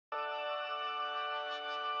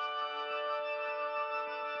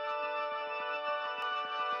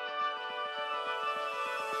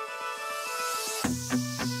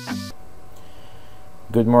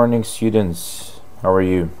Good morning, students. How are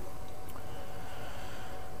you?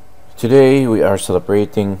 Today we are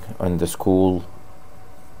celebrating on the school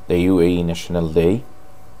the UAE National Day.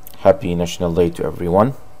 Happy National Day to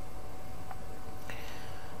everyone.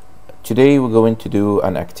 Today we're going to do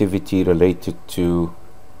an activity related to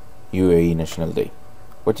UAE National Day.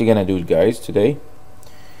 What you're gonna do, guys, today?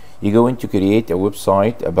 You're going to create a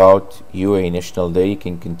website about UAE National Day. It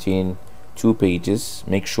can contain 2 pages.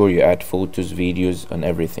 Make sure you add photos, videos, and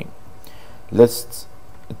everything. Let's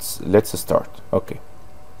start. Okay.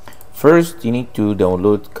 First, you need to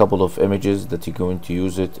download a couple of images that you're going to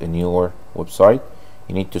use it in your website.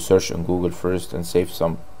 You need to search on Google first and save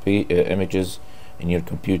some images in your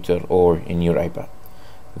computer or in your iPad.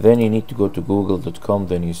 Then you need to go to google.com.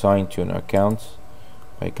 Then you sign to an account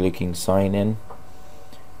by clicking sign in.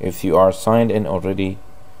 If you are signed in already,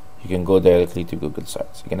 you can go directly to Google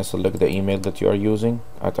Sites. You're going to select the email that you are using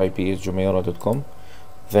at ips@jumeirah.com.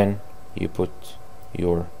 Then you put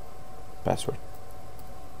your password.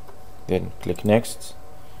 Then click next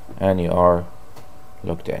and you are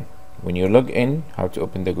logged in. When you log in, how to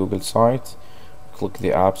open the Google site, click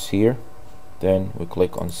the apps here, then we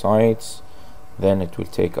click on sites, then it will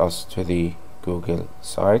take us to the Google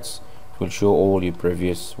sites. It will show all your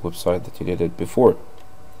previous website that you did it before,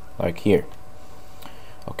 like here.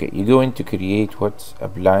 Okay, you're going to create a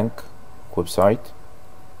blank website.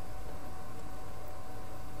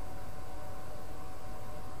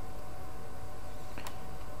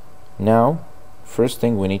 Now, first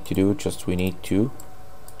thing we need to do, we need to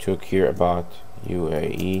talk here about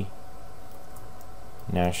UAE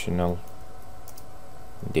National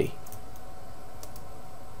Day.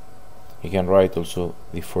 You can write also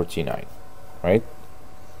the 49, right?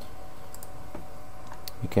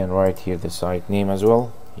 You can write here the site name as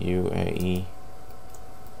well, UAE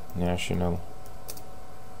National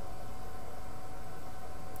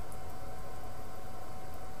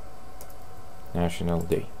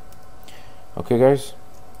Day. Okay, guys,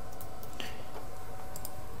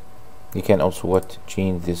 you can also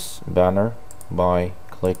change this banner by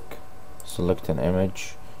select an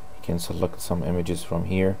image. You can select some images from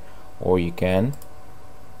here, or you can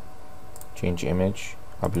change image,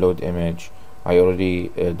 upload image. I already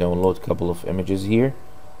download a couple of images here.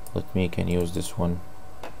 Can use this one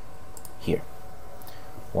here.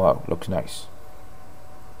 Wow, looks nice.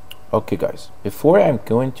 Okay, guys, before I'm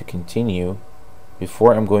going to continue,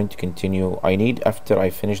 I need, after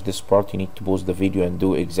I finish this part, you need to pause the video and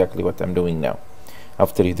do exactly what I'm doing now.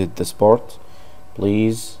 After you did this part,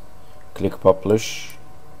 please click publish.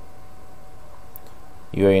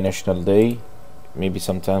 UAE National Day, maybe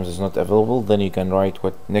sometimes it's not available, then you can write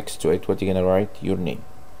next to it, you're gonna write your name.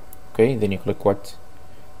 Okay, then you click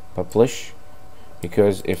publish,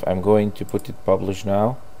 because if I'm going to put it publish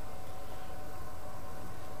now,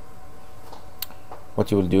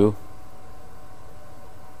 what you will do,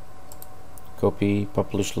 copy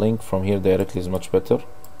publish link from here directly is much better.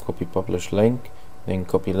 Copy publish link, then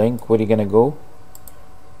copy link. Where are you gonna go?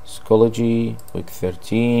 Schoology week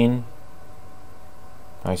 13,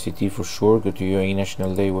 ICT for sure. Go to UAE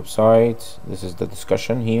National Day website. This is the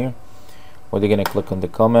discussion here. What are you gonna click on the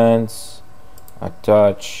comments,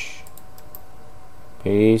 attach,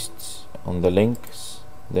 paste on the links,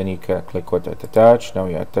 then you can click attach. Now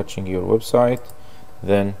you're attaching your website,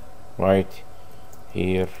 then write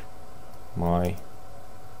here my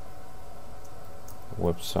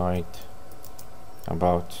website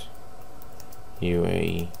about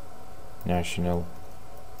UAE National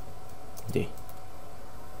Day.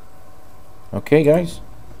 Okay, guys,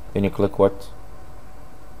 then you click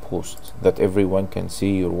post, that everyone can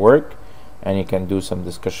see your work, and you can do some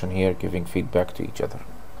discussion here, giving feedback to each other.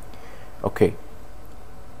 Okay,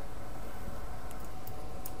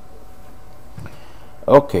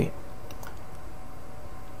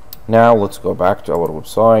 now let's go back to our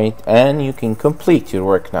website and you can complete your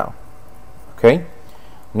work now. Okay,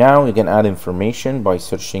 now you can add information by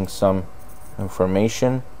searching some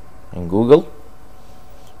information in Google.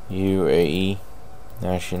 UAE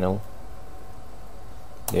National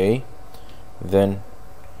Day. Then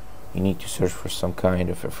you need to search for some kind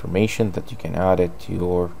of information that you can add it to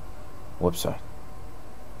your website.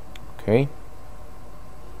 Okay,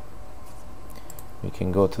 we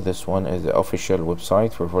can go to this one as the official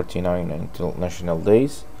website for 49 International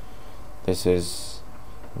Days. This is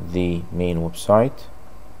the main website.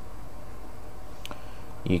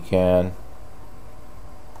 You can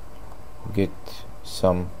get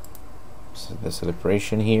the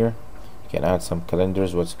celebration here. You can add some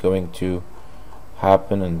calendars, what's going to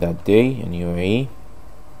happen on that day in UAE.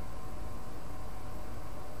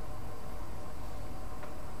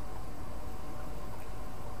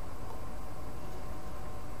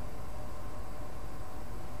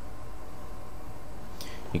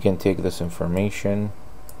 you can take this information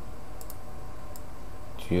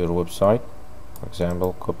to your website. For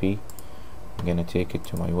example, copy, I'm gonna take it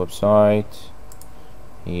to my website.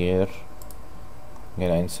 Here I'm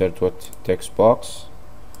gonna insert what text box,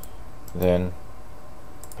 then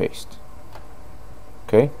paste.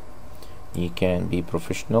 Okay, you can be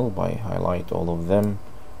professional by highlight all of them,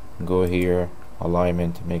 go here,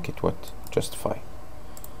 alignment, make it what justify.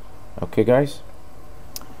 Okay guys,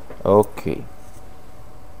 okay,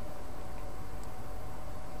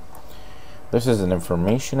 this is an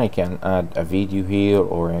information. I can add a video here,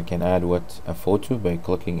 or I can add what a photo by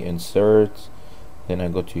clicking insert, then I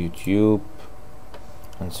go to YouTube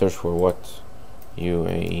and search for what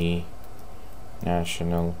UAE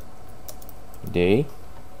National Day.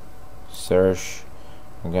 Search,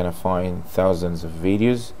 I'm gonna find thousands of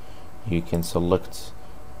videos. You can select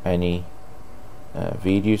any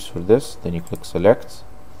videos for this, then you click select,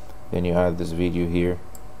 then you add this video here.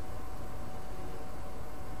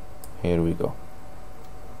 Here we go.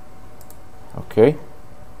 Okay,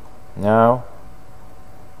 now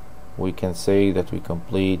we can say that we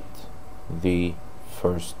complete the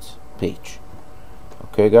first page.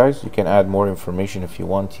 Okay guys, you can add more information if you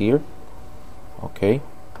want here. Okay,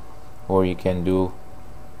 or you can do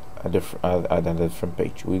a add a different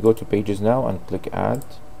page. We go to pages now and click add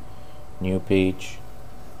new page.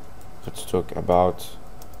 Let's talk about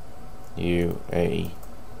UAE.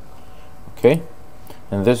 Okay,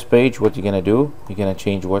 in this page what you're gonna do, you're gonna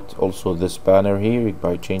change what also this banner here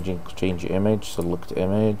by change image, select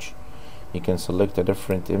image. You can select a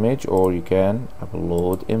different image, or you can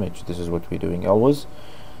upload image. This is what we're doing always.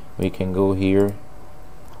 We can go here,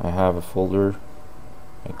 I have a folder,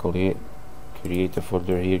 I call it, create a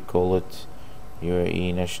folder here, call it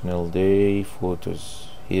UAE National Day photos.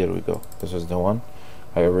 Here we go, this is the one.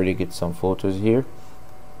 I already get some photos here.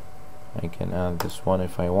 I can add this one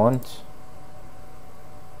if I want.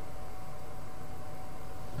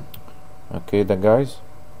 Okay then guys,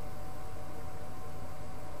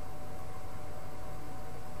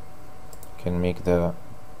 can make the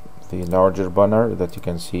larger banner that you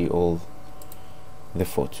can see all the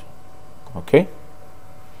photo. Okay,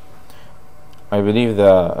 I believe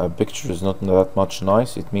the picture is not that much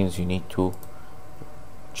nice. It means you need to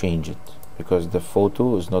change it because the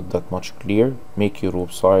photo is not that much clear. Make your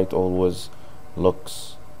website always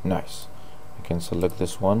looks nice. I can select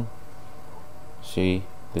this one. See,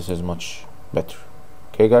 this is much better.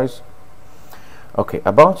 Okay guys, okay,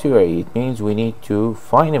 about UAE, it means we need to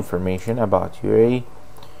find information about UAE.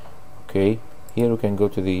 Okay, here we can go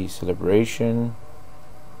to the celebration.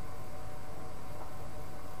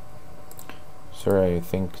 Sorry, I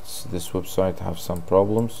think this website have some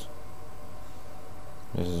problems.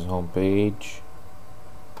 This is home page.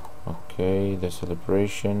 Okay, the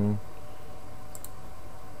celebration.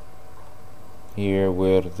 Here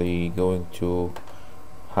where they going to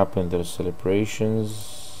happen their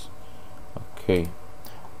celebrations. Okay,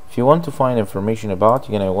 if you want to find information about,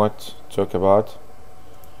 you're gonna talk about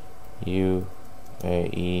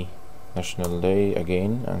UAE National Day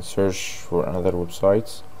again and search for another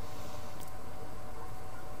websites.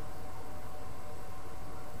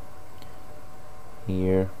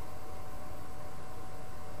 Here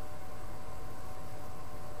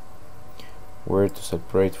where to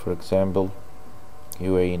celebrate, for example,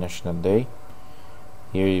 UAE National Day.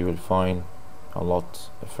 Here you will find a lot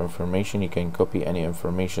of information. You can copy any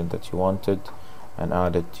information that you wanted and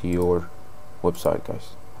add it to your website,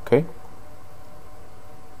 guys. Okay,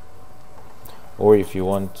 or if you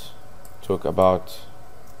want to talk about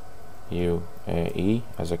UAE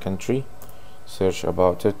as a country, search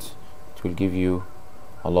about it. It will give you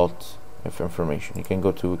a lot of information. You can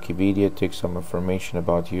go to Wikipedia, take some information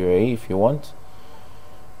about UAE if you want.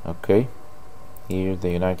 Okay, here the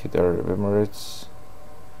United Arab Emirates,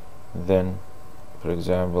 then for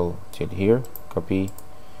example till here, copy,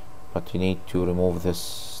 but you need to remove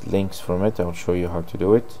this links from it. I'll show you how to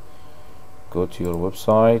do it. Go to your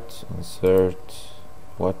website, insert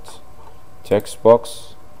what text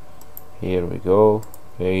box, here we go,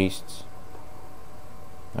 paste.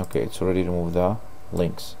 Okay, it's already removed the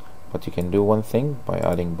links, but you can do one thing by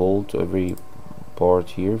adding bold to every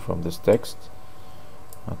part here from this text.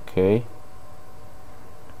 Okay,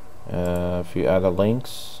 if you add a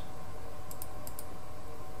links,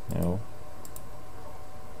 no.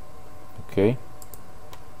 Okay,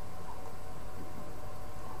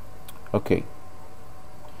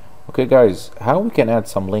 okay guys, how we can add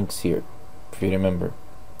some links here, if you remember.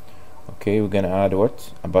 Okay, we're gonna add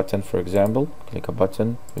what, a button, for example. Click a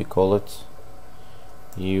button, we call it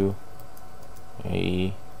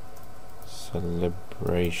UAE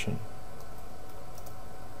celebration.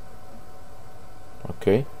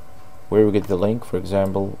 Okay, where we get the link, for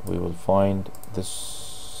example, we will find this,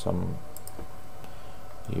 some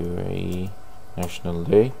UAE National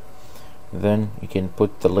Day. Then you can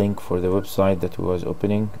put the link for the website that we was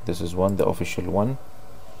opening. This is one, the official one.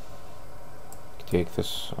 Take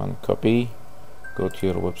this on copy, go to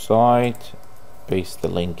your website, paste the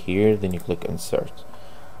link here, then you click insert.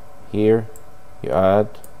 Here you add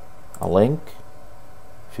a link.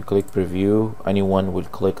 If you click preview, anyone will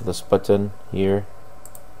click this button here,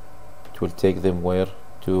 it will take them where?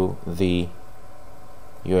 To the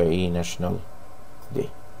UAE National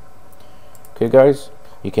Day. Okay guys,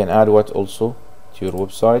 you can add what also to your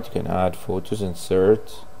website. You can add photos,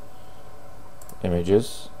 insert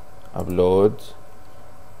images, upload,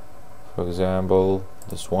 for example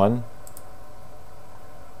this one,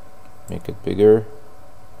 make it bigger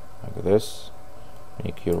like this,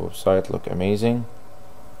 make your website look amazing.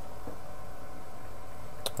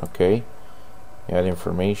 Okay, you add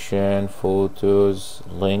information, photos,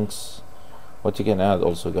 links. What you can add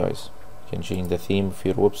also, guys, you can change the theme of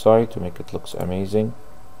your website to make it looks amazing.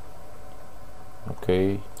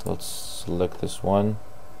 Okay, let's select this one.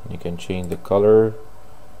 You can change the color,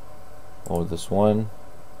 or this one.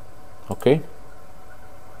 Okay,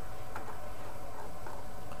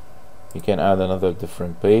 you can add another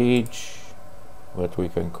different page. What we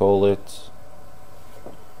can call it,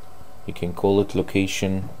 you can call it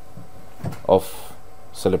location of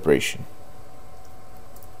celebration.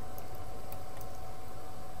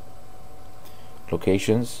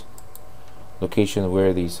 Location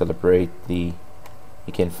where they celebrate the,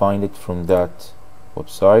 you can find it from that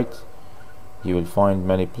website. You will find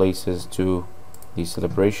many places to the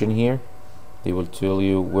celebration here. They will tell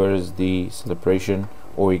you where is the celebration,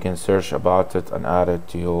 or you can search about it and add it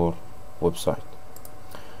to your website.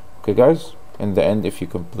 Okay guys, in the end, if you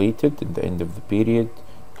complete it in the end of the period,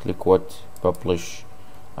 click what, publish,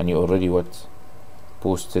 and you already what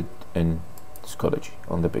posted in Schoology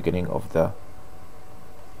on the beginning of the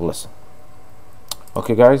lesson.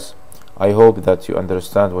 Okay guys, I hope that you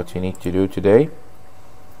understand what you need to do today.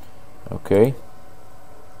 Okay,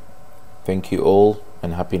 thank you all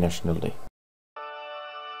and happy National Day.